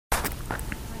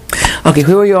Okay,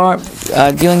 here we are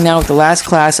dealing now with the last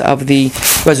class of the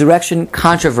resurrection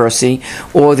controversy,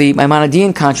 or the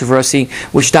Maimonidean controversy,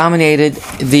 which dominated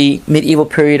the medieval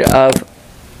period of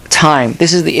time.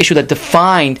 This is the issue that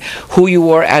defined who you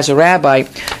were as a rabbi,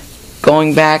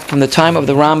 going back from the time of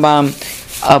the Rambam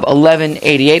of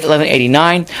 1188,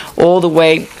 1189, all the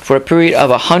way for a period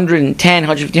of 110,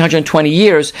 115, 120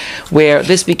 years, where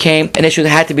this became an issue that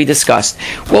had to be discussed.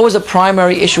 What was the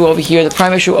primary issue over here? The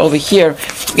primary issue over here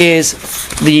is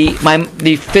the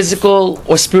physical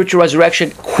or spiritual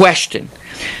resurrection question.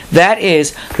 That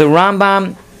is, the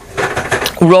Rambam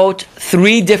wrote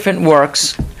 3 different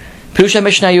works, Pirusha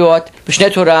Mishnayot,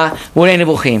 Mishneh Torah, Moreh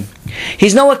Nevuchim.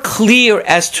 He's nowhere clear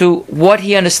as to what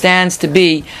he understands to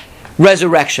be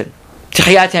resurrection.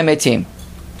 Techiyat HaMetim.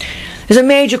 There's a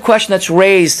major question that's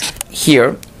raised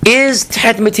here. Is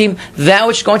Techiyat HaMetim that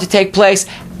which is going to take place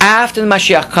after the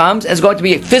Mashiach comes, and is going to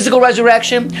be a physical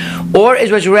resurrection, or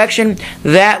is resurrection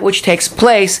that which takes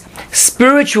place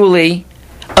spiritually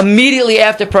immediately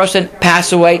after a person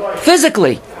passes away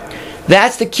physically?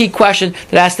 That's the key question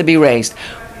that has to be raised.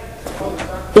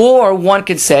 Or one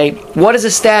could say, what is the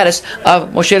status of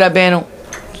Moshe Rabbeinu?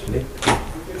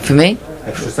 For me?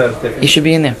 It should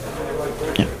be in there.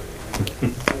 Yeah.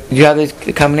 Do you have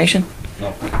the combination?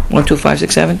 No. 1, 2, 5,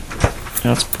 6, 7.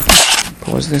 Now let's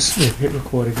pause this. Yeah, hit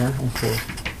record again on pause.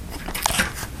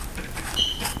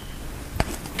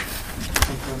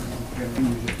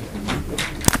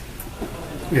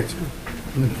 It's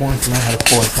important to know how to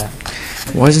pause that.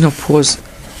 Why is there no pause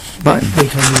button? Wait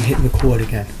till you hit record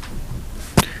again.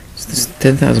 There's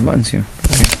 10,000 buttons here.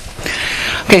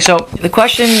 Okay, so the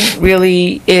question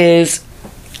really is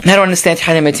how to understand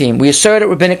Techiyat HaMetim. We assert it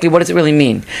rabbinically. What does it really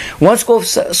mean? One school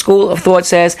of thought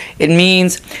says it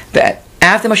means that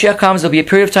after Mashiach comes, there'll be a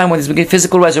period of time when there's a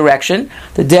physical resurrection.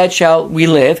 The dead shall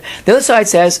relive. The other side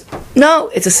says, no,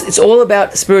 it's all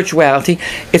about spirituality.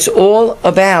 It's all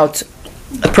about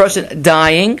a person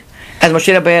dying, as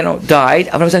Moshe Rabbeinu died,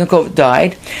 Avraham Yaakov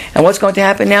died, and what's going to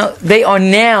happen now? They are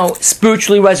now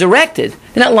spiritually resurrected.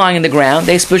 They're not lying in the ground,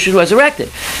 they're spiritually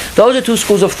resurrected. Those are 2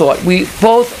 schools of thought. We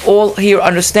both all here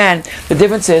understand the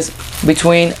differences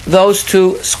between those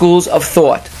 2 schools of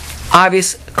thought.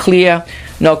 Obvious, clear,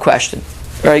 no question.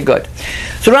 Very good.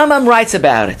 So Rambam writes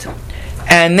about it.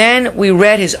 And then we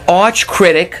read his arch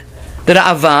critic, the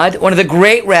Ra'avad, one of the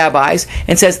great rabbis,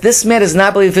 and says, this man does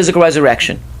not believe in physical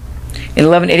resurrection. In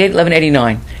 1188,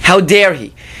 1189. How dare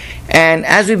he? And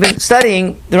as we've been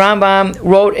studying, the Rambam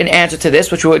wrote an answer to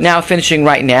this, which we're now finishing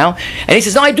right now. And he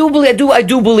says, no, I do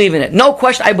believe in it. No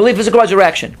question, I believe physical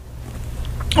resurrection.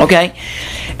 Okay?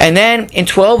 And then in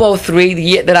 1203,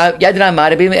 the Yad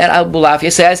Ramad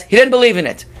al-Bulafia says, he didn't believe in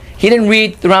it. He didn't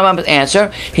read the Rambam's answer.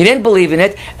 He didn't believe in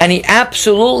it. And he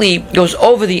absolutely goes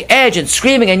over the edge and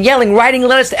screaming and yelling, writing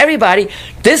letters to everybody.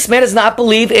 This man does not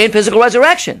believe in physical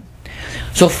resurrection.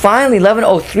 So finally,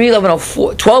 1103,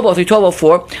 1203,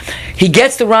 1204, he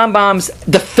gets the Rambam's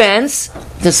defense.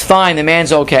 That's fine, the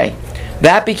man's okay.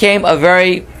 That became a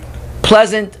very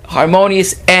pleasant,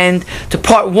 harmonious end to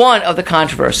part 1 of the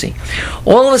controversy.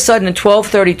 All of a sudden, in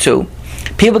 1232,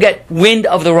 people get wind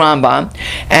of the Rambam,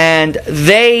 and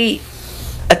they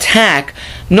attack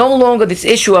no longer this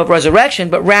issue of resurrection,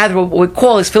 but rather what we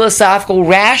call is philosophical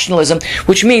rationalism,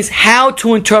 which means how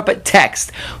to interpret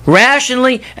text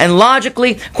rationally and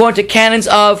logically according to canons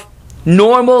of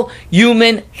normal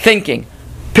human thinking.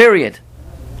 Period.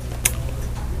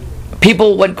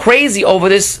 People went crazy over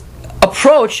this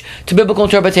approach to biblical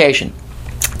interpretation,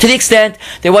 to the extent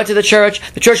they went to the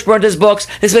church burned his books,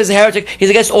 this man is a heretic, he's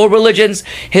against all religions.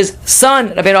 His son,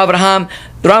 Rabbeinu Avraham,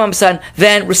 the Rambam's son,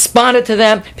 then responded to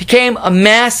them, became a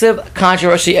massive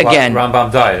controversy again.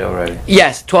 Rambam died already?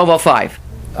 Yes, 1205.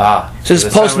 So this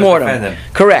is post-mortem.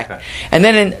 Correct. Okay. And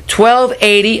then in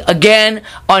 1280, again,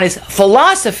 on his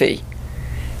philosophy,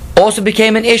 also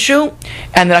became an issue,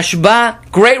 and the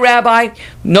Rashba, great rabbi,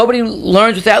 nobody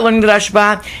learns without learning the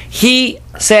Rashba, he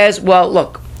says, well,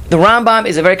 look, the Rambam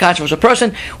is a very controversial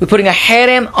person. We're putting a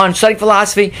herem on studying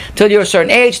philosophy till you're a certain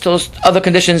age, till other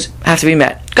conditions have to be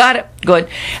met. Got it? Good.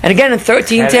 And again in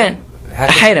 1310,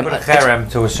 a herem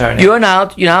to a certain age.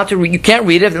 You can't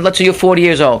read it until you're 40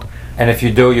 years old. And if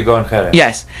you do, you go in herem.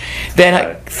 Yes.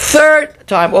 Then 3rd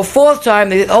time or 4th time,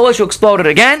 the whole issue exploded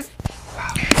again.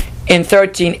 In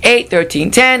 1308,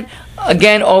 1310,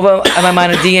 again over a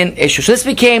Maimonidean issue. So this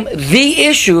became the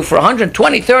issue for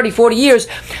 120, 30, 40 years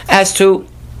as to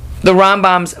the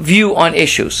Rambam's view on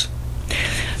issues.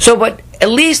 So, but at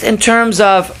least in terms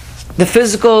of the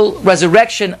physical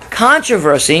resurrection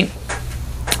controversy,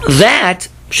 that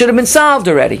should have been solved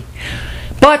already.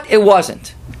 But it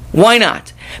wasn't. Why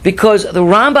not? Because the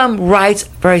Rambam writes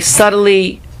very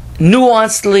subtly,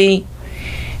 nuancedly,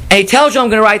 and he tells you I'm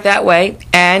going to write that way,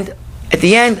 and at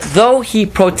the end, though he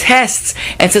protests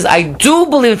and says, I do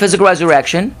believe in physical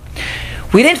resurrection,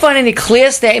 we didn't find any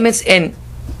clear statements in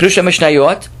Perusha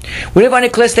Mishnayot. We didn't find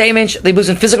any clear statements that he believes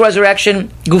in physical resurrection,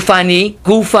 Gufani,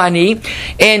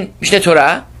 in Mishneh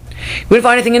Torah. We didn't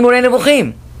find anything in Moreh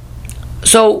Nevuchim.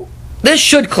 So, this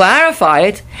should clarify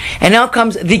it, and now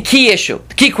comes the key issue,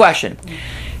 the key question.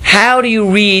 How do you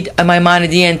read a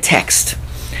Maimonidean text?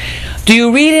 Do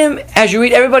you read him as you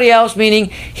read everybody else,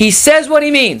 meaning he says what he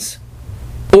means?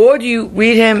 Or do you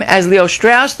read him as Leo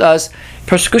Strauss does,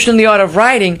 Persecution in the Art of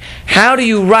Writing? How do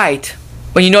you write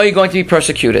when you know you're going to be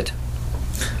persecuted?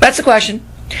 That's the question.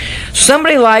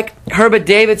 Somebody like Herbert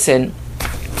Davidson,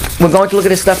 we're going to look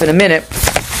at his stuff in a minute,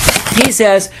 he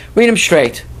says, read him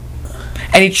straight.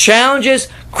 And he challenges,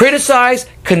 criticizes,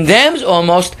 condemns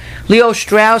almost Leo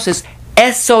Strauss's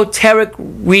esoteric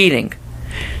reading.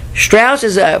 Strauss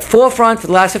is at forefront for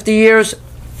the last 50 years,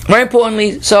 very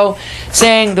importantly so,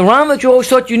 saying the Rambam that you always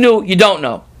thought you knew, you don't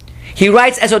know. He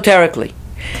writes esoterically.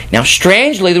 Now,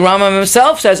 strangely, the Rambam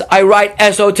himself says, I write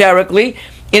esoterically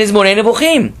in his Moreh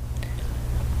Nevuchim.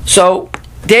 So,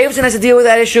 Davidson has to deal with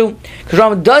that issue, because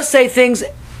Rambam does say things,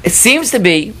 it seems to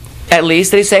be, at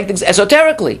least, that he's saying things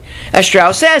esoterically. As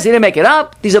Strauss says, he didn't make it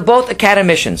up. These are both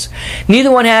academicians.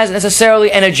 Neither one has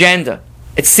necessarily an agenda.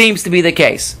 It seems to be the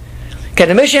case.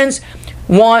 Academicians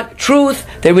want truth,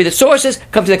 they read the sources,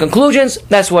 come to their conclusions,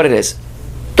 that's what it is.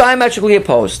 Diametrically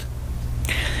opposed.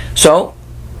 So,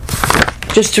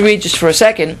 just to read just for a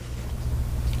second,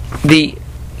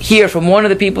 here from one of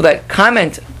the people that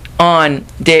comment on,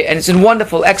 and it's a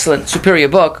wonderful, excellent, superior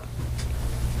book.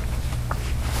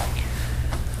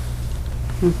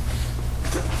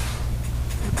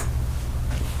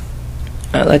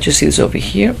 Let's just see this over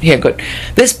here. Here, good.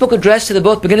 This book addressed to the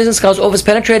both beginners and scholars offers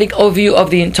penetrating overview of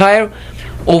the entire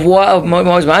of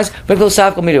Maimonides'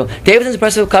 philosophical medium. Davidson's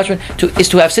impressive accomplishment is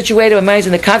to have situated Maimonides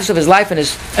in the context of his life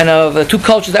and of the two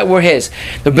cultures that were his: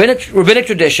 the rabbinic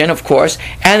tradition, of course,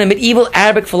 and the medieval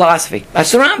Arabic philosophy.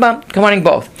 That's the Rambam, combining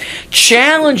both.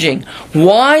 Challenging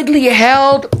widely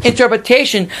held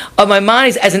interpretation of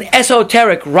Maimonides as an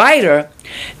esoteric writer,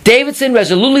 Davidson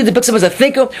resolutely depicts him as a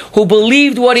thinker who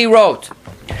believed what he wrote.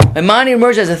 Maimonides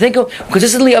emerged as a thinker who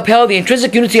consistently upheld the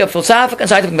intrinsic unity of philosophical and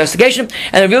scientific investigation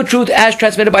and the real truth as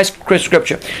transmitted by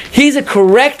Scripture. He's a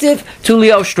corrective to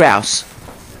Leo Strauss.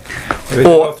 Maybe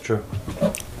both true.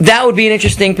 That would be an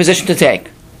interesting position to take.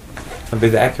 That'd be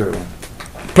the accurate one.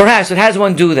 Perhaps, but how does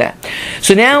one do that?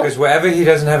 So now, because wherever he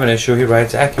doesn't have an issue, he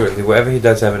writes accurately. Wherever he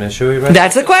does have an issue, he writes.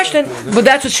 That's the question, but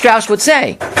that's what Strauss would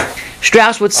say.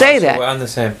 Strauss would say so that. We're on the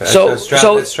same page. So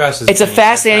Strauss is it's a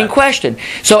fascinating question.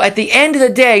 So at the end of the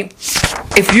day,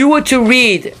 if you were to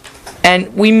read,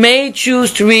 and we may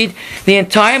choose to read the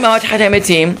entire Ma'at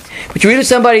HaTemetim, but you read of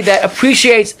somebody that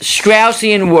appreciates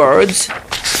Straussian words,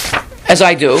 as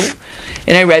I do,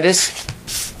 and I read this,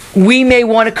 we may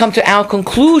want to come to our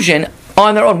conclusion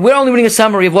on their own. We're only reading a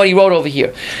summary of what he wrote over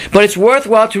here. But it's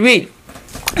worthwhile to read.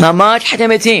 Ma'at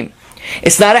HaTemetim.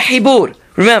 It's not a hibur.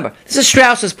 Remember, this is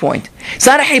Strauss's point. It's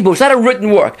not a hibur. It's not a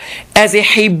written work. As a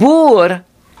hibur,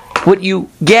 what you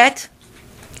get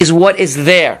is what is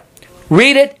there.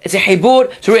 Read it. It's a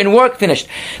hibur. It's a written work. Finished.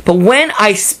 But when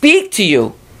I speak to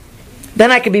you,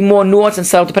 then I can be more nuanced and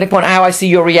subtle depending upon how I see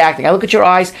you reacting. I look at your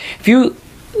eyes. If you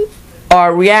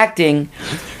are reacting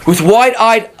with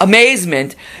wide-eyed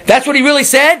amazement, that's what he really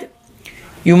said,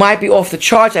 you might be off the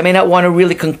charts. I may not want to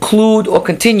really conclude or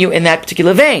continue in that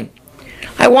particular vein.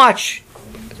 I watch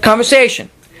conversation.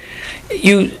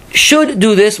 You should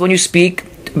do this when you speak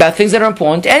about things that are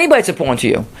important to anybody that's important to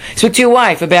you. Speak to your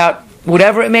wife about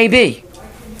whatever it may be.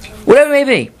 Whatever it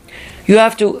may be. You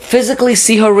have to physically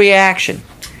see her reaction.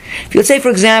 If you, let's say, for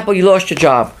example, you lost your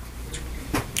job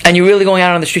and you're really going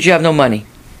out on the street, you have no money.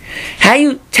 How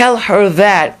you tell her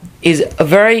that is a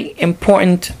very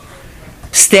important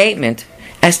statement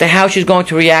as to how she's going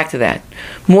to react to that.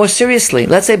 More seriously,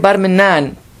 let's say Bar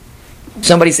Minan,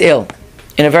 somebody's ill,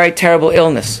 in a very terrible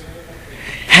illness.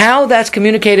 How that's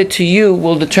communicated to you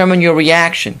will determine your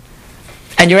reaction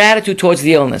and your attitude towards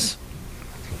the illness.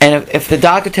 And if the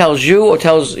doctor tells you or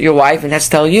tells your wife and has to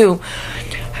tell you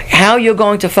how you're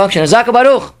going to function. Azaka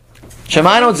Baruch.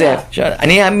 שמענו את זה.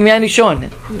 אני לישון.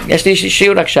 יש לי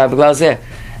שיעור עכשיו בגלל זה.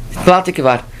 התפללתי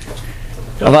כבר.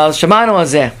 אבל שמענו על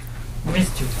זה.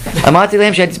 אמרתי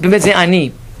להם שבאמת זה אני.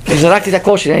 זרקתי את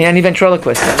הקול שלי. אני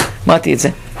ונטרולוקוויסט. אמרתי את זה.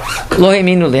 לא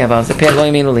האמינו לי, אבל זה פעם לא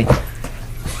האמינו לי.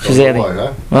 שזה אני.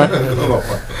 מה?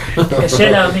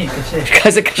 קשה להאמין,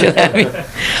 קשה. זה קשה להאמין.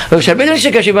 יש הרבה דברים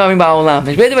שקשה להאמין בעולם.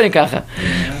 יש הרבה דברים ככה.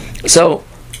 So,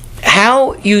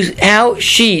 how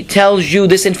she tells you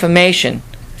this information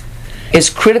is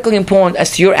critically important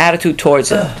as to your attitude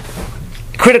towards it.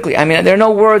 Critically. I mean, there are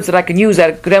no words that I can use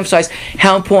that could emphasize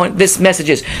how important this message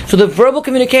is. So the verbal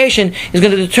communication is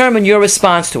going to determine your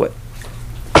response to it.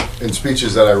 In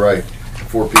speeches that I write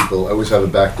for people, I always have a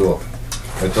back door.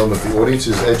 I tell them if the audience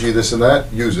is edgy, this and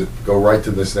that, use it. Go right to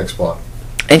this next part.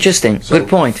 Interesting. So good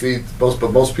point.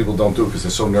 But most people don't do it because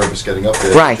they're so nervous getting up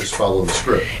there. Right. They just follow the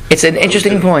script. It's an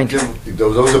interesting point. There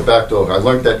was always a back door. I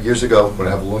learned that years ago when I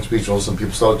have a long speech and all of a sudden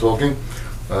people started talking.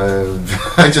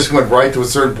 I just went right to a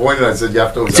certain point and I said, you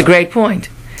have to... It's a great point.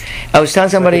 I was telling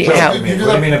somebody how... What do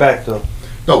you mean a back door?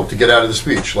 No, to get out of the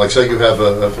speech. Like say you have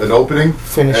an opening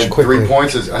Finish and quickly. 3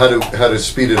 points is how to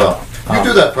speed it up. You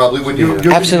do that probably when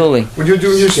you're Absolutely. when you're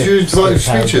doing your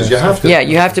speeches. You have to. Yeah,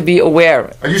 you have to be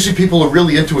aware. And usually people are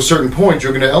really into a certain point.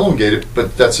 You're going to elongate it,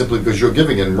 but that's simply because you're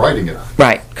giving it and writing it.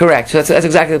 Right, correct. So that's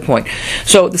exactly the point.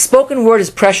 So the spoken word is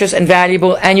precious and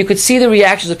valuable, and you could see the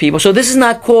reactions of people. So this is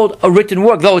not called a written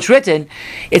work, though it's written.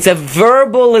 It's a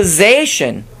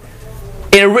verbalization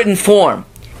in a written form.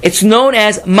 It's known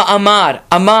as ma'amar,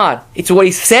 amar. It's what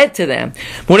he said to them.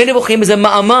 Moreh Nevuchim is a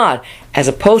ma'amar, as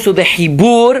opposed to the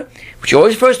hibur, which he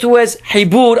always refers to as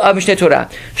hibur of Mishneh Torah,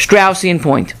 Straussian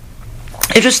point.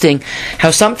 Interesting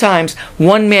how sometimes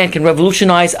one man can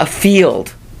revolutionize a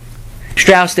field.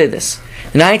 Strauss did this.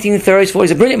 In the 1930s,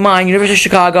 40s, a brilliant mind, University of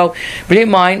Chicago,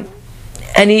 brilliant mind,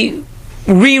 and he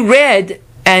reread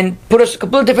and put us a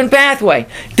completely different pathway.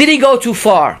 Did he go too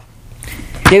far?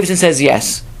 Davidson says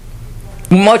yes.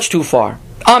 Much too far.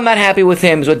 I'm not happy with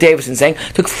him, is what Davidson's saying.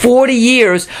 Took 40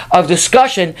 years of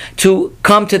discussion to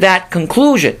come to that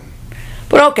conclusion.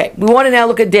 But okay, we want to now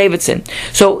look at Davidson.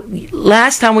 So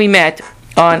last time we met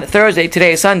on Thursday,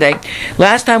 today is Sunday,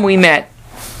 last time we met,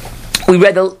 we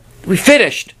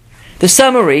finished the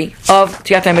summary of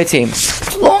Tiyat HaMetim.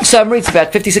 It's a long summary, it's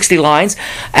about 50, 60 lines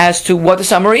as to what the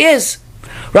summary is.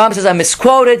 Rambam says I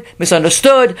misquoted,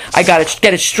 misunderstood, I got to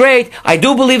get it straight, I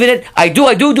do believe in it, I do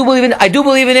believe in it, I do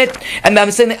believe in it, and I'm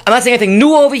not saying anything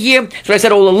new over here, it's what I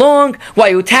said all along, why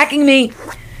are you attacking me?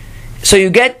 So you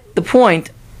get the point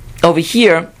over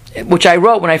here, which I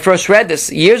wrote when I first read this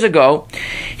years ago.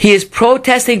 He is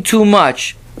protesting too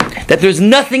much, that there's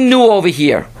nothing new over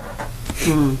here.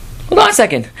 Hold on a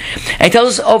second. And he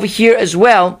tells us over here as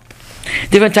well,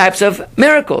 different types of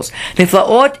miracles.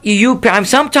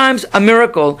 Sometimes a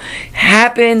miracle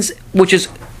happens which is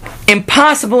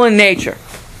impossible in nature.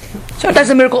 Sometimes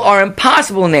a miracle are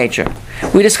impossible in nature.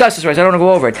 We discussed this, right? So I don't want to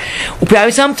go over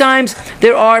it. Sometimes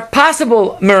there are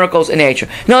possible miracles in nature.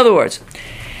 In other words,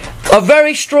 a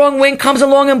very strong wind comes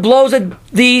along and blows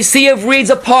the sea of reeds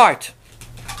apart.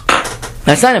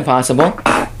 That's not impossible.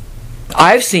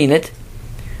 I've seen it.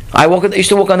 I used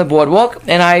to walk on the boardwalk,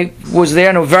 and I was there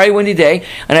on a very windy day,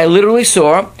 and I literally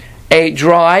saw a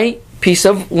dry piece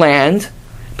of land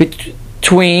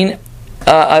between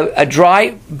a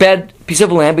dry bed piece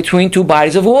of land between two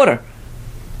bodies of water.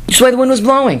 Just the way the wind was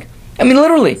blowing. I mean,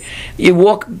 literally, you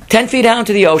walk 10 feet out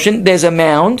into the ocean. There's a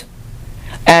mound,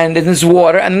 and then there's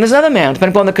water, and then there's another mound,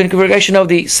 depending upon the configuration of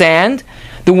the sand,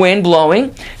 the wind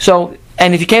blowing. So,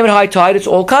 and if you came at high tide, it's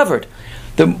all covered.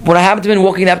 When I happened to have been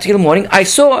walking that particular morning, I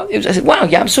said, wow,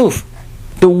 Yam Suf.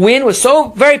 The wind was so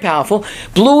very powerful,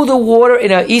 blew the water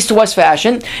in an east to west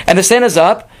fashion, and the sun is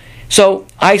up. So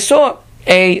I saw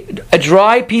a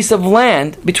dry piece of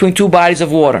land between two bodies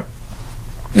of water.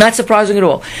 Not surprising at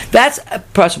all. That's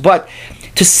impossible. But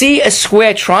to see a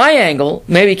square triangle,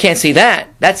 maybe you can't see that.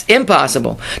 That's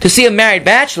impossible. To see a married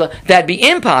bachelor, that'd be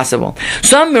impossible.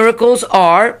 Some miracles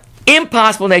are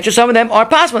impossible nature, some of them are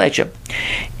possible nature.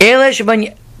 Those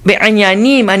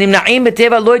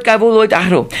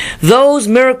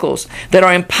miracles that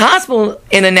are impossible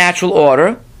in a natural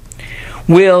order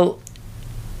will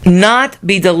not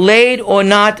be delayed or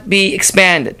not be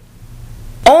expanded.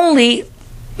 Only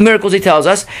miracles, he tells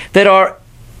us, that are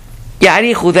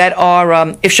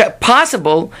if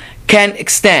possible, can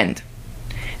extend.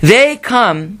 They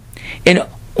come in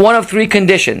one of three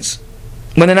conditions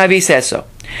when the Navi says so.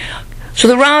 So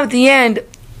the Rambam at the end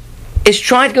is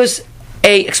trying to give us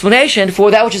an explanation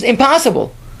for that which is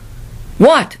impossible.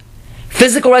 What?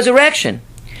 Physical resurrection.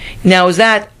 Now, is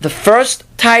that the first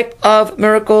type of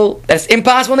miracle that's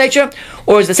impossible in nature,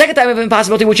 or is the second type of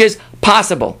impossibility which is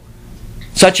possible,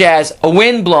 such as a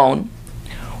wind blown,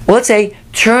 or let's say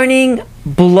turning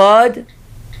blood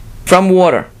from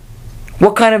water?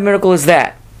 What kind of miracle is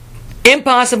that?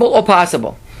 Impossible or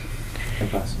possible?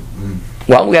 Impossible.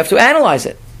 Well, we have to analyze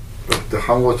it. The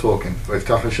Hamor talking.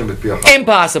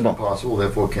 Impossible. Impossible,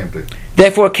 therefore it can't be.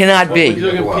 Therefore it cannot be.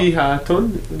 The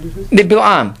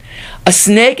Bil'am. A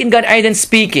snake in Gan Eden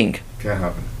speaking. Can't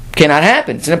happen. Cannot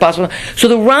happen. It's impossible. So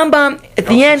the Rambam at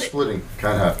the end. Splitting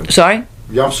can't happen. Sorry?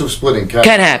 Yam Suf splitting can't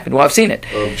happen. Well, I've seen it.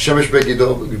 Shemesh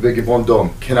Begidon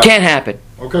Dom can't happen.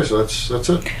 Okay, so that's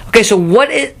it. Okay, so what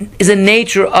is the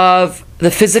nature of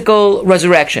the physical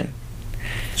resurrection?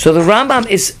 So the Rambam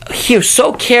is here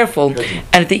so careful,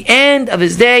 and at the end of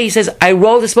his day, he says, I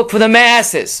wrote this book for the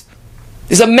masses.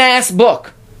 It's a mass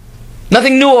book.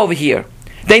 Nothing new over here.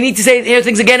 They need to hear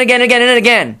things again, and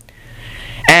again.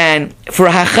 And for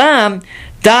a Hacham,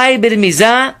 Dai bid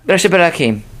mizah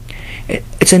b'rasheh.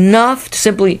 It's enough to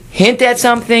simply hint at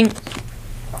something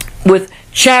with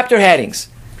chapter headings.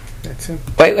 That's it.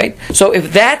 Wait. So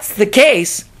if that's the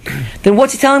case, then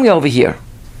what's he telling me over here?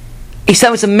 He's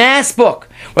telling me it's a mass book.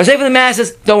 What I say for the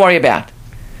masses, don't worry about.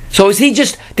 So did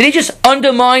he just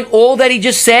undermine all that he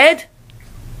just said?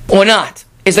 Or not?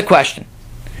 Is the question.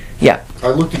 Yeah. I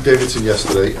looked at Davidson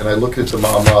yesterday, and I looked at the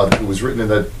Ma'amad, who was written in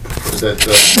that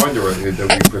binder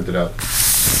that we printed out.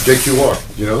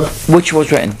 JQR. Do you know that? Which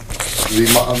was written?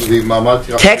 The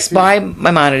Ma'amad. Text by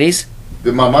Maimonides.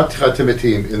 The Ma'amad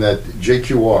Timitim in that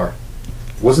JQR.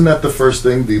 Wasn't that the first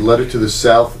thing? The letter to the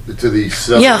south, to the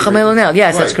south. Yeah, Chamel Nel.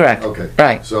 Yes, right. That's correct. Okay.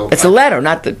 Right. So it's a letter,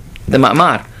 not the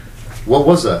Ma'amad. What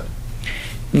was that?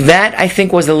 That, I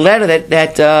think, was the letter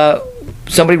that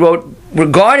somebody wrote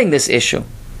regarding this issue.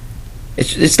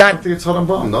 It's not. I think it's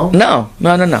Rambam, no?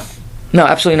 No,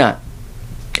 absolutely not.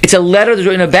 It's a letter that's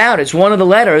written about it. It's one of the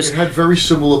letters. It had very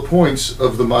similar points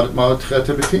of the Ma'at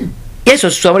Timitim. Yes, so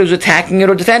somebody was attacking it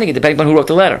or defending it, depending on who wrote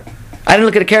the letter. I didn't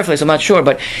look at it carefully, so I'm not sure,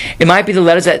 but it might be the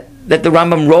letters that the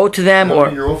Rambam wrote to them, or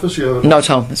in your office, you have it? No, it's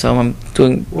home. So I'm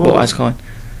doing Boaz Cohen.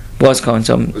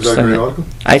 So I'm Is that a great article?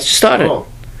 I just started. Oh,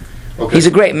 okay. He's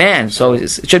a great man, so it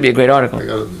should be a great article.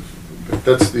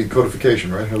 That's the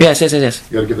codification, right? Yes. You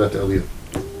got to give that to Elliot.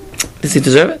 Does he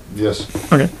deserve it? Yes.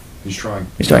 Okay. He's trying.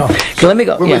 So let me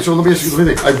go. Wait, so let me ask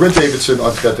you. I read Davidson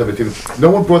on that type of thing. No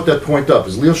one brought that point up.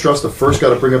 Is Leo Strauss the first guy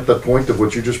to bring up that point of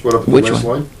what you just brought up in the last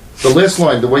line? The last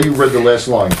line, the way you read the last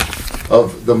line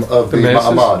of the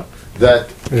Ma'amad,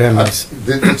 that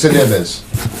it's an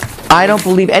Emes. I don't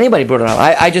believe anybody brought it up.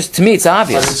 I just, to me, it's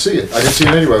obvious. I didn't see it. I didn't see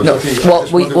it anywhere.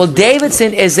 Well,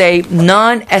 Davidson is a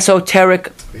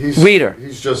non-esoteric reader.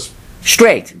 He's just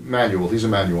straight. Manual. He's a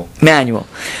manual.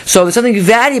 So there's something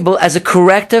valuable as a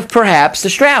corrective, perhaps, to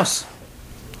Strauss.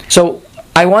 So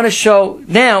I want to show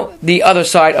now the other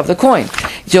side of the coin.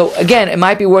 So again, it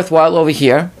might be worthwhile over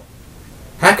here.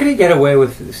 How could he get away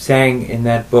with saying in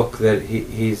that book that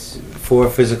he's for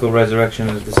physical resurrection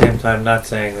and at the same time not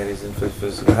saying that he's in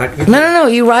physical? No.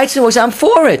 He writes it. I'm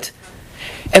for it.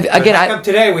 Again, how come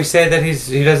today we say that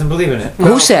he doesn't believe in it?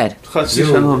 Who said?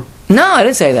 You. No, I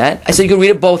didn't say that. I said you can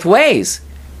read it both ways.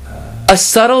 A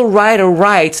subtle writer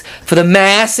writes for the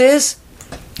masses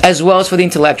as well as for the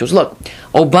intellectuals. Look,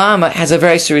 Obama has a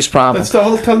very serious problem. That's the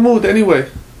whole Talmud anyway.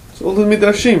 It's all the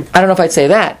Midrashim. I don't know if I'd say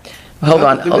that. Hold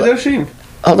on.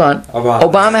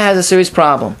 Obama has a serious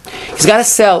problem. He's got to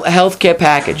sell a healthcare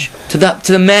package to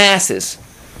the masses.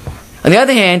 On the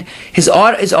other hand, his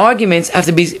arguments have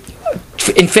to be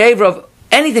in favor of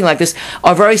anything like this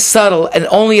are very subtle, and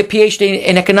only a PhD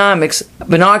in economics,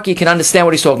 Benarki, can understand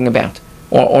what he's talking about,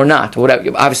 or not, or whatever.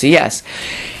 Obviously, yes.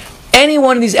 Any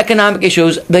one of these economic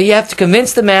issues that you have to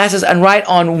convince the masses and write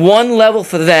on one level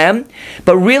for them,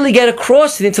 but really get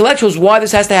across to the intellectuals why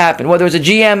this has to happen, whether it's a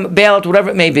GM bailout, whatever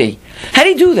it may be. How do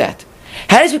you do that?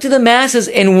 How do you speak to the masses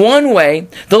in one way?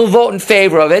 They'll vote in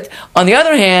favor of it. On the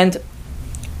other hand,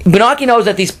 Benarki knows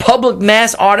that these public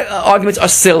mass arguments are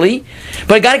silly,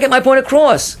 but I got to get my point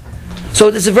across. So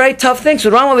it's a very tough thing.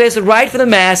 So Rambam has to write for the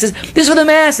masses. This is for the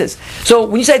masses. So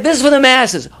when you say this is for the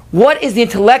masses, what is the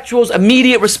intellectual's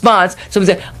immediate response? Someone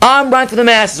say, I'm writing for the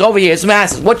masses. Over here, it's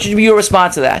masses. What should be your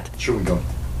response to that? Chewing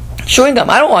gum.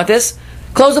 I don't want this.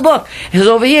 Close the book. It says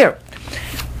over here,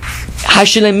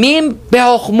 Hashilemim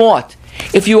behochmot.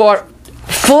 If you are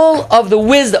full of the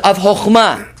wisdom of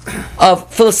chokhmah,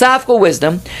 of philosophical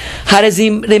wisdom,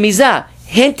 harazim remizah,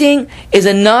 hinting is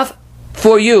enough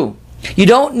for you. You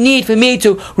don't need for me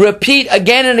to repeat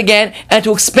again and again and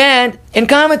to expand in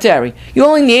commentary. You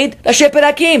only need Rashei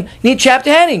Perakim, need chapter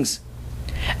headings,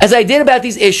 as I did about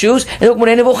these issues in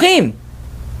Ukmurei Nevuchim.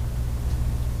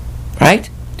 Right?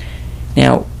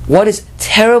 Now, what is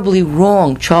terribly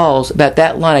wrong, Charles, about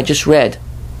that line I just read?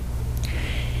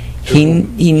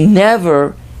 He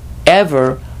never,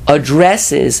 ever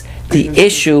addresses the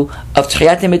issue of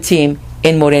Tchiyat Metim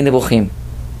in Morei Nevuchim.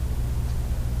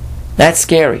 That's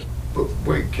scary. But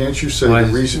wait, can't you say Why?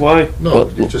 the reason? Why? No,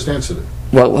 Well, you just answered it.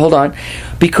 Well, hold on.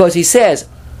 Because he says,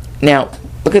 now,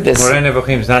 look at this. Moreh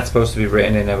Nevuchim is not supposed to be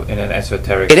written in an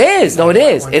esoteric. It is. No, it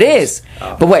is. It is.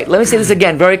 But wait, let me say this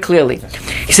again very clearly.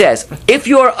 He says, if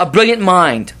you're a brilliant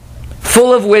mind,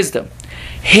 full of wisdom,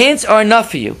 hints are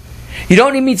enough for you. You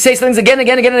don't need me to say things again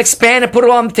and expand and put it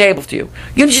all on the table to you.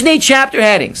 You just need chapter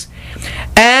headings.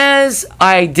 As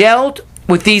I dealt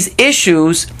with these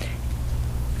issues,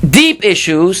 deep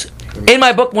issues, in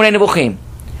my book, Moreh Nevuchim.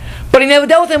 But he never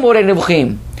dealt with Moreh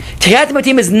Nevuchim. Tehillat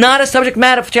Matim is not a subject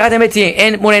matter for Tehillat Matim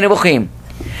in Moreh Nevuchim.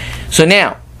 So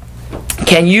now,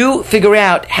 can you figure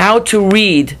out how to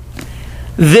read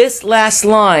this last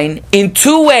line in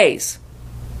two ways,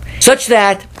 such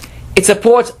that it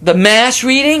supports the mass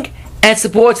reading and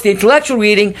supports the intellectual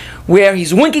reading, where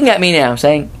he's winking at me now,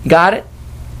 saying, got it?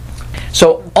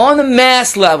 So on the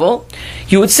mass level,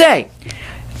 you would say,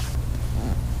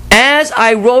 as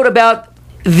I wrote about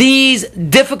these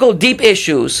difficult, deep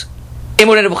issues in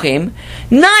Moreh Nevuchim,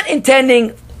 not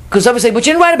intending, because some would say, but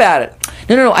you didn't write about it.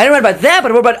 No, I didn't write about that,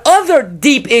 but I wrote about other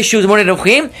deep issues in Moreh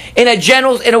Nevuchim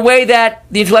in a way that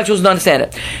the intellectuals don't understand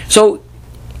it. So,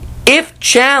 if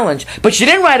challenged, but you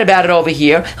didn't write about it over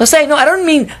here, he'll say, no, I don't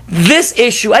mean this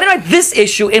issue. I didn't write this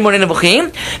issue in Moreh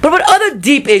Nevuchim, but about other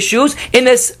deep issues in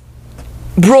this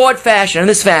broad fashion, in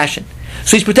this fashion.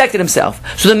 So he's protected himself.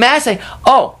 So the mass say,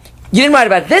 oh, you didn't write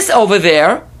about this over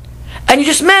there, and you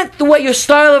just meant the way your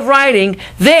style of writing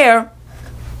there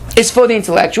is for the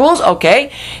intellectuals,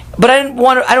 okay? But I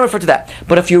don't refer to that.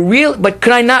 But but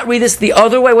can I not read this the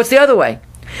other way? What's the other way?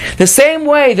 The same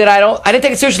way that I didn't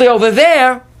take it seriously over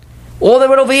there, all they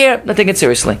wrote over here, not taking it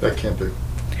seriously. That can't be.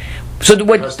 So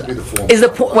what Has to be the form.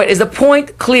 is the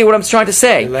point clear? What I'm trying to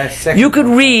say? You could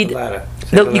read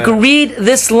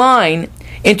this line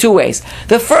in two ways.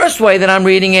 The first way that I'm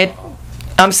reading it,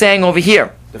 I'm saying over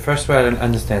here. The first way I don't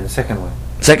understand. The second one.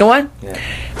 Second one? Yeah.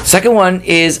 Second one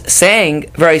is saying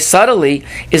very subtly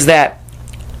is that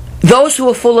those who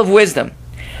are full of wisdom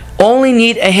only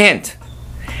need a hint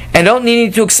and don't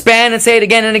need to expand and say it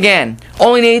again and again.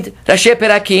 Only need Rashi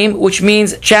Perakim, which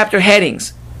means chapter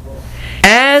headings.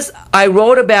 As I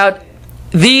wrote about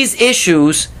these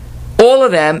issues, all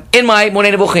of them, in my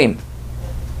Moreh Nevuchim.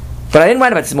 But I didn't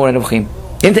write about this in Moreh Nevuchim.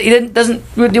 It doesn't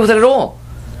really deal with it at all.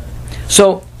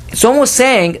 So, it's almost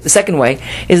saying, the second way,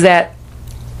 is that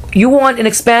you want an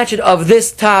expansion of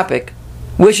this topic.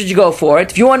 Where should you go for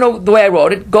it? If you want to know the way I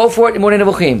wrote it, go for it in Moreh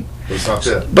Nevuchim. But it's not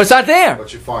there. But it's not there.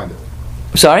 But you find it.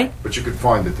 Sorry? But you could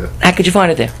find it there. How could you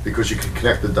find it there? Because you can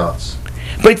connect the dots.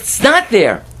 But it's not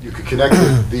there. You could connect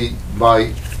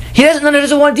my... He doesn't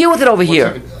want to deal with it over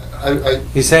here.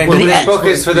 He's saying Well, that this the- book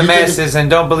is for the masses and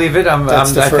don't believe it. I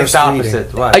think first the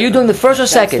opposite. Why? Are you doing the first or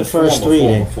second? the first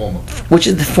reading. Former. Which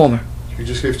is the former? You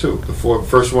just gave two. The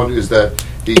first one is that...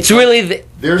 It's really...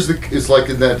 There's the... It's like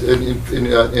in that...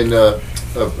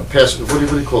 what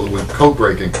do you call it? When code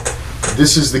breaking.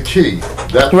 This is the key.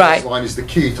 That Right. line is the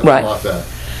key to Right. unlock that.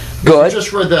 Good. If you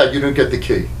just read that, you didn't get the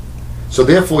key. So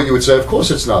therefore, you would say, of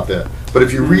course it's not there. But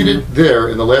if you read it there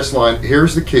in the last line,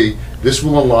 here's the key. This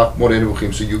will unlock Moreh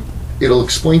Nevuchim. So it'll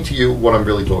explain to you what I'm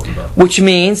really talking about. Which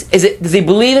means, does he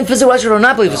believe in physical resurrection or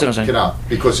not believe in physical resurrection? Cannot,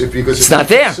 because if It's not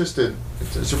there. consistent,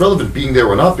 it's irrelevant being there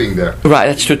or not being there. Right,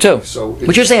 that's true too. So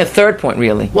But you're saying a third point,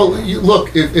 really. Well,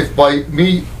 look, if by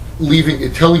me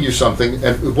telling you something,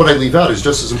 and what I leave out is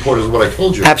just as important as what I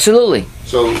told you. Absolutely.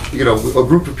 So, a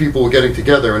group of people were getting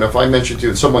together, and if I mentioned to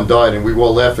you that someone died and we were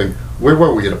all laughing, where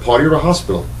were we, at a party or a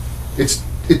hospital?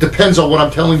 It depends on what I'm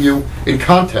telling you in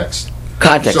context.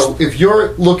 Context. So if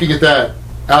you're looking at that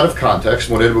out of context,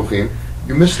 Moreh Nevuchim,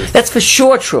 you missed it. That's for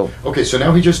sure true. Okay, so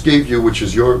now he just gave you, which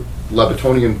is your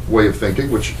Labatonian way of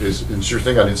thinking, which is your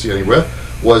thing I didn't see anywhere,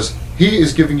 was he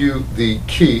is giving you the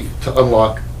key to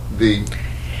unlock the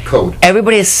code.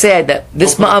 Everybody has said that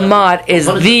this Ma'amad is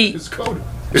the... It's code.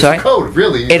 It's Sorry? the code,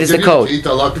 really. It is the code. Key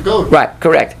to unlock the code. Right,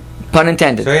 correct. Pun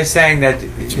intended. So he's saying that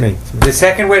It's me. the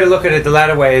second way to look at it, the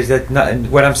latter way, is that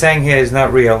what I'm saying here is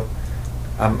not real.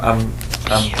 I'm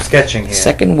sketching here.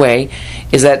 Second way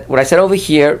is that what I said over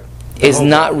here is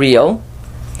not real,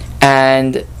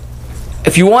 and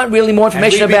if you want really more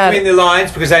information and read about between it, the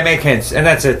lines, because I make hints, and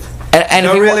that's it. and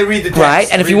Don't if you really want, read the text. right,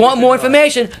 and if you Read want more between the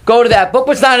lines. information, go to that book.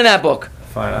 What's not in that book?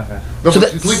 Fine, okay. No, So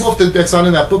but that- leave off that's not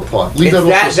in that book part. Leave that off for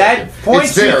a That second. points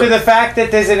It's you there. to the fact that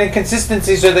there's an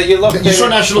inconsistency, so that you look. You saw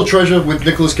National Treasure with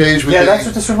Nicolas Cage. With Yeah, that's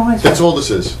what this reminds me. That's all this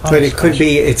is. But it could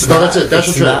be. It's No, not. that's it. National it's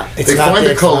Treasure. not. It's They not find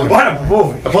there, the code. it's not- What a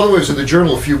movie! By the way, it was in the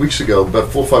Journal a few weeks ago,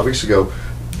 about 4 or 5 weeks ago.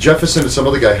 Jefferson and some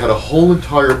other guy had a whole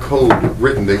entire code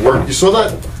written. They weren't. You saw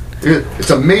that? It's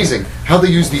amazing how they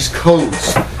use these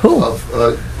codes Who? of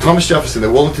Thomas Jefferson, they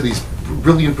were all into these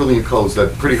brilliant codes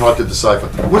that are pretty hard to decipher.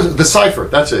 What is it? The cipher,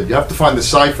 that's it. You have to find the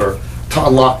cipher to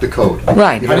unlock the code.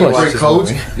 Right. How do you break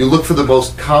codes? You look for the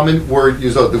most common word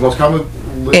used. The most common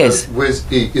is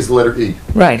the letter E.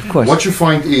 Right, of course. Once you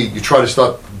find E, you try to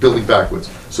start building backwards.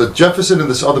 So Jefferson and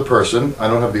this other person, I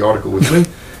don't have the article with me,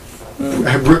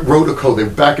 wrote a code. They were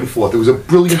back and forth. It was a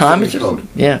brilliant code.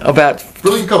 Yeah, about...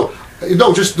 Brilliant code.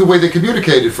 No, just the way they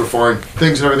communicated for foreign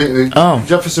things and everything. Oh.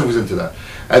 Jefferson was into that.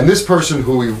 And this person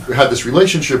who we had this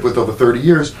relationship with over 30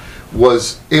 years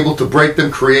was able to break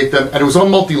them, create them, and it was on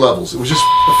multi-levels. It was just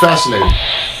fascinating.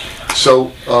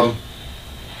 So,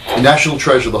 National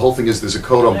Treasure, the whole thing is there's a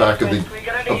code on back of the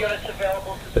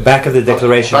back of the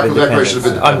Declaration of Independence.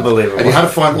 Unbelievable. And you had to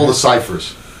find all the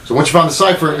ciphers. So once you found the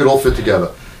cipher, it all fit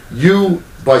together. You,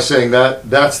 by saying that,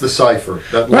 that's the cipher.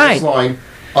 That last line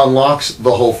unlocks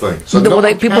the whole thing. So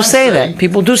people say that.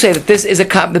 People do say that this is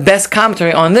the best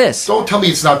commentary on this. Don't tell me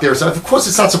it's not there. Of course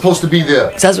it's not supposed to be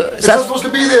there. It's not supposed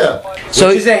to be there. So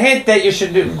which is a hint that you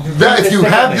should do. That if you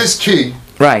have this key,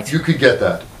 you could get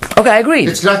that. Okay, I agree.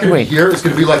 It's not going to be here. It's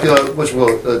going to be like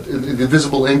the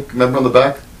invisible ink. Remember on the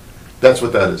back? That's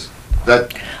what that is.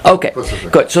 Okay,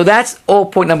 good. So that's all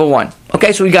point number one.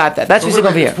 Okay, so we got that. That's what's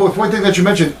over here. Point thing that you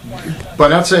mentioned, by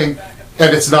not saying,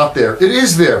 and it's not there. It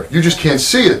is there. You just can't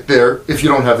see it there if you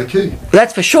don't have the key.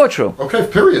 That's for sure true. Okay,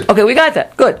 period. Okay, we got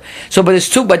that. Good. So,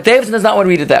 but Davidson does not want to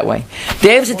read it that way.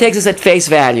 Davidson takes us at face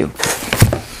value.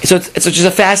 So it's just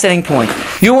a fascinating point.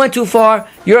 You went too far.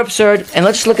 You're absurd. And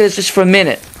let's just look at this just for a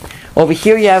minute. Over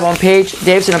here you have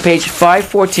Davidson on page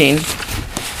 514.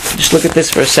 Just look at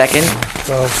this for a second.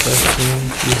 12,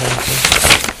 13,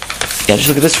 yeah, just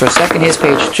look at this for a second. Here's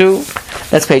page 2.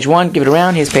 That's page 1. Give it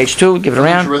around. Here's page 2. Give it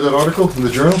around. Did you read that article from the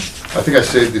journal? I think I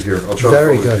saved it here. I'll try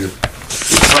Very to good. It to you.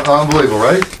 It's unbelievable,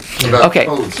 right? Yeah. Okay,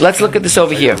 let's look at this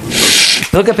over here.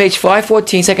 Look at page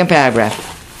 514, second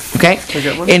paragraph. Okay?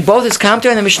 In both his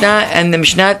commentary on the Mishnah and the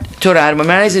Mishnah Torah,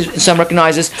 Maimonides in some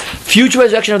recognizes future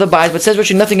resurrection of the bodies, but says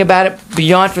virtually nothing about it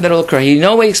beyond for that will occur. He in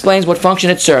no way explains what function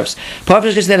it serves.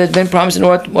 Purpose is that it has been promised in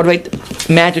order to motivate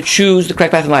man to choose the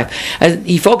correct path in life. As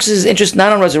he focuses his interest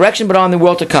not on resurrection, but on the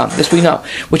world to come. This we know.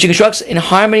 Which he constructs in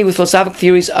harmony with philosophical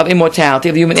theories of immortality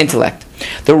of the human intellect.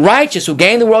 The righteous who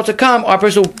gain the world to come are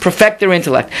persons who perfect their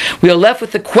intellect. We are left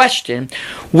with the question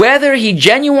whether he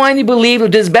genuinely believed or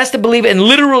did his best to believe in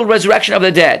literal resurrection of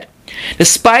the dead,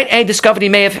 despite any discomfort he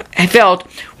may have felt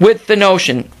with the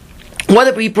notion.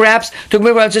 Whether he perhaps took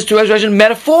references to resurrection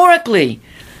metaphorically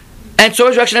and saw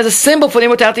resurrection as a symbol for the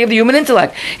immortality of the human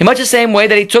intellect, in much the same way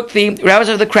that he took the rabbits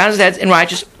of the crowns of heads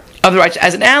of the righteous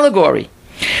as an allegory.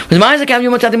 With minds account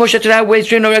of Moshe Torah, where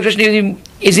extreme no resurrection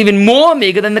is even more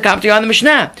meager than the commentary on the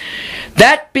Mishnah.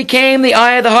 That became the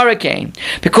eye of the hurricane,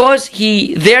 because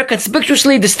he there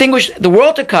conspicuously distinguished the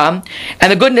world to come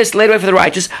and the goodness laid away for the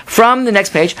righteous from the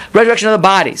next page, resurrection of the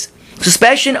bodies.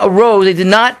 Suspicion arose. They did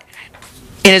not,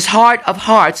 in his heart of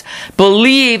hearts,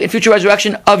 believe in future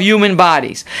resurrection of human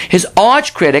bodies. His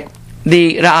arch critic,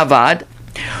 the Ra'avad,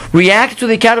 reacted to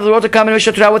the account of the world to come in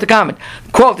Mishnah Torah with the comment,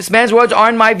 quote, "This man's words are,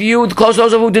 in my view, close to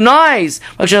those of who denies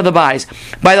resurrection of the bodies.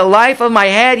 By the life of my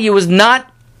head,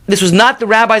 this was not the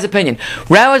rabbi's opinion.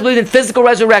 Rabbis believed in physical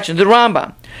resurrection, the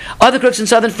Rambam. Other critics in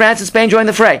southern France and Spain joined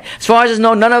the fray. As far as is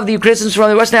known, none of the Christians from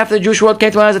the western half of the Jewish world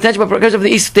came to my attention, but because of the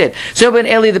East did. So Ben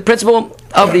Eli, the principle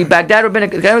of the Baghdad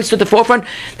rabbinic academy, stood at the forefront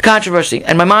of the controversy,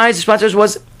 and Maimonides' response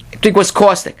was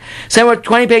caustic. Some were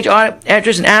 20-page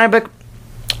answers in Arabic,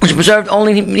 which preserved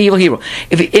only in medieval Hebrew.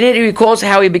 In it, he recalls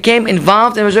how he became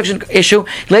involved in the resurrection issue.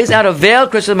 He lays out a veiled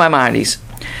criticism of Maimonides.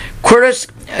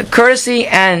 Courtesy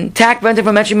and tact prevented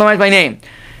from mentioning Maimonides by name.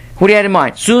 What he had in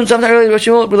mind. Soon, sometime earlier,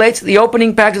 Rishon relates the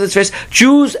opening paragraph of this verse.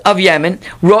 Jews of Yemen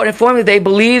wrote informing that they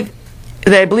believed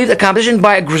a composition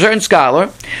by a certain scholar,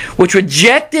 which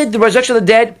rejected the resurrection of the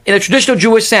dead in a traditional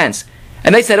Jewish sense.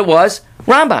 And they said it was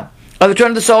Rambam. Of the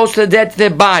return of the souls to the dead to their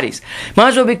bodies.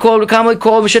 Might will be commonly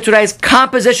called Mishnah Torah's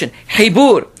composition,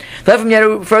 Hebur. The Lev from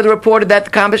Yeru further reported that the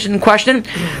composition in question,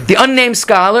 the unnamed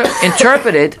scholar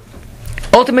interpreted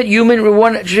ultimate human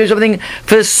reward something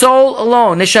for the soul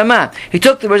alone, neshama. He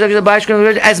took the resurrection of the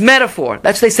body as metaphor.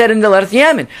 That's what they said in the letter to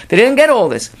Yemen. They didn't get all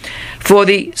this. For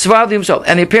the survival of the human soul.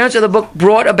 And the appearance of the book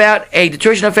brought about a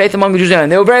deterioration of faith among the Jews. And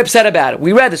they were very upset about it.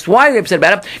 We read this. Why were they upset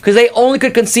about it? Because they only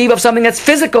could conceive of something that's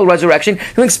physical resurrection,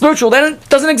 something spiritual that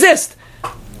doesn't exist.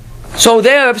 So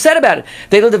they're upset about it.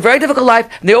 They lived a very difficult life,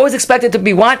 and they always expected to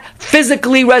be what?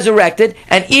 Physically resurrected,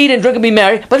 and eat and drink and be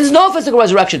merry, but there's no physical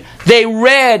resurrection. They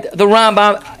read the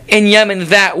Rambam in Yemen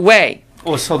that way.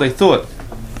 Oh, so they thought.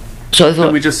 So they thought.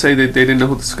 Did we just say that they didn't know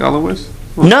who the scholar was?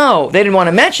 No, they didn't want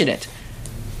to mention it.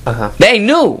 They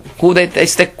knew who they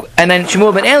stick, and then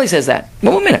Shmuel ben Eli says that.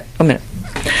 Well, one minute.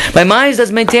 Maimonides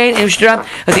does maintain in Mishnah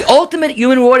that the ultimate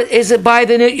human reward is by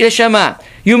the neshama,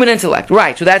 human intellect.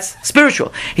 Right, so that's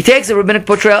spiritual. He takes the rabbinic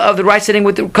portrayal of the right sitting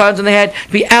with the cards on the head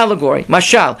to be allegory,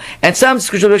 mashal, and some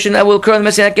description that will occur in the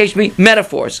Messianic age to be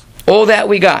metaphors. All that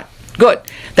we got. Good.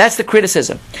 That's the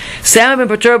criticism. Sam had been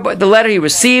perturbed by the letter he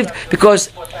received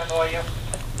because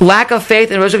lack of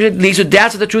faith in resurrection leads to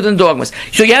doubts of the truth and dogmas.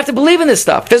 So you have to believe in this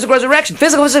stuff. Physical resurrection.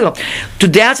 Physical. To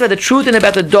doubts about the truth and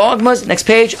about the dogmas, next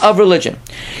page, of religion.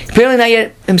 Apparently not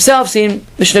yet himself seen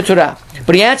Mishnah Torah.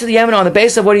 But he answered the Yemen on the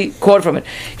basis of what he quoted from it.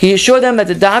 He assured them that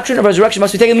the doctrine of resurrection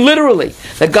must be taken literally.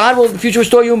 That God will in the future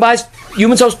restore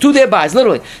human souls to their bodies.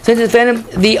 Literally. Since he defended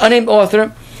the unnamed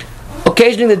author,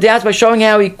 occasioning the doubts by showing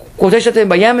how he quotation to him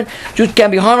by Yemen, Jews can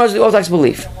be harmonized with the Orthodox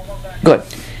belief. Good.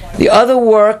 The other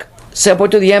work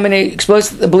support to the Yemeni explains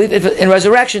the belief in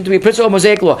resurrection to be a principle of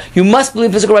Mosaic law. You must believe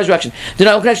in physical resurrection. Do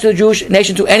not connect to the Jewish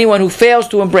nation to anyone who fails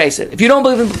to embrace it. If you don't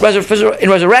believe in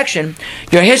resurrection,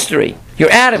 you're history.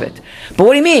 You're out of it. But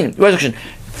what do you mean, resurrection?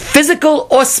 Physical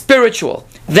or spiritual?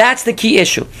 That's the key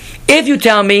issue. If you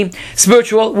tell me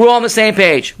spiritual, we're all on the same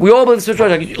page. We all believe in spiritual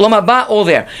resurrection. Lama ba, all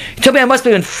there. You tell me I must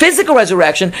believe in physical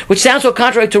resurrection, which sounds so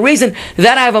contrary to reason,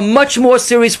 that I have a much more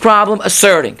serious problem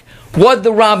asserting. What did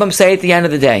the Rambam say at the end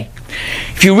of the day?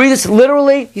 If you read this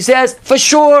literally, he says, for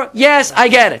sure, yes, I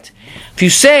get it. If you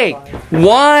say,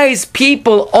 wise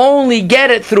people only get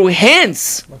it through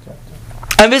hints,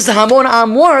 and this is Hamon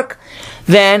Am work,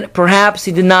 then perhaps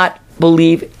he did not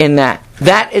believe in that.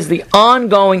 That is the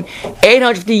ongoing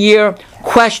 850-year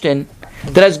question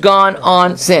that has gone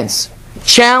on since.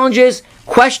 Challenges,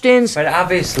 questions. But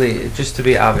obviously, just to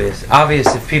be obvious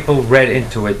if people read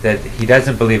into it that he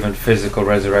doesn't believe in physical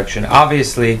resurrection,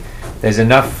 obviously there's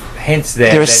enough hints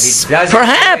there that he doesn't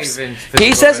perhaps believe in physical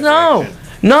he says resurrection.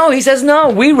 No, he says no.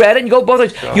 We read it and you go both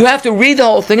ways. So, you have to read the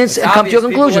whole thing and come to your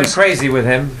conclusions. People went crazy with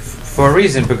him for a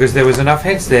reason, because there was enough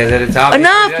hints there that it's obvious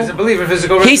he doesn't believe in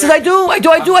physical resurrection. He says, I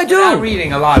do. I'm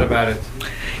reading a lot about it.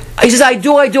 He says, I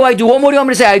do. What more do you want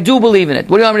me to say? I do believe in it.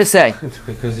 What do you want me to say?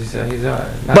 Because he's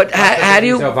but how do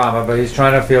you... He's Obama, but he's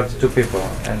trying to appeal to two people.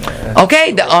 And,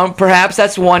 okay, perhaps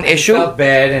that's one issue. He felt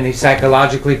bad, and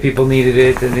psychologically people needed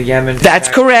it, and the Yemen... That's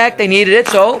correct. They needed it,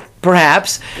 so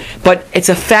perhaps. But it's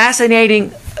a fascinating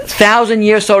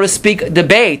 1,000-year, so to speak,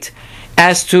 debate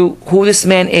as to who this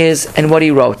man is and what he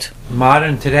wrote.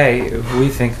 Modern today, we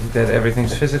think that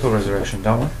everything's physical resurrection,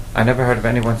 don't we? I never heard of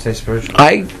anyone say spiritual.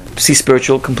 I see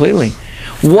spiritual completely.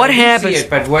 What happens? See it,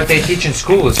 but what they teach in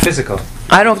school is physical.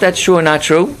 I don't know if that's true or not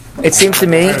true. It seems to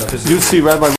me. You see Rabbi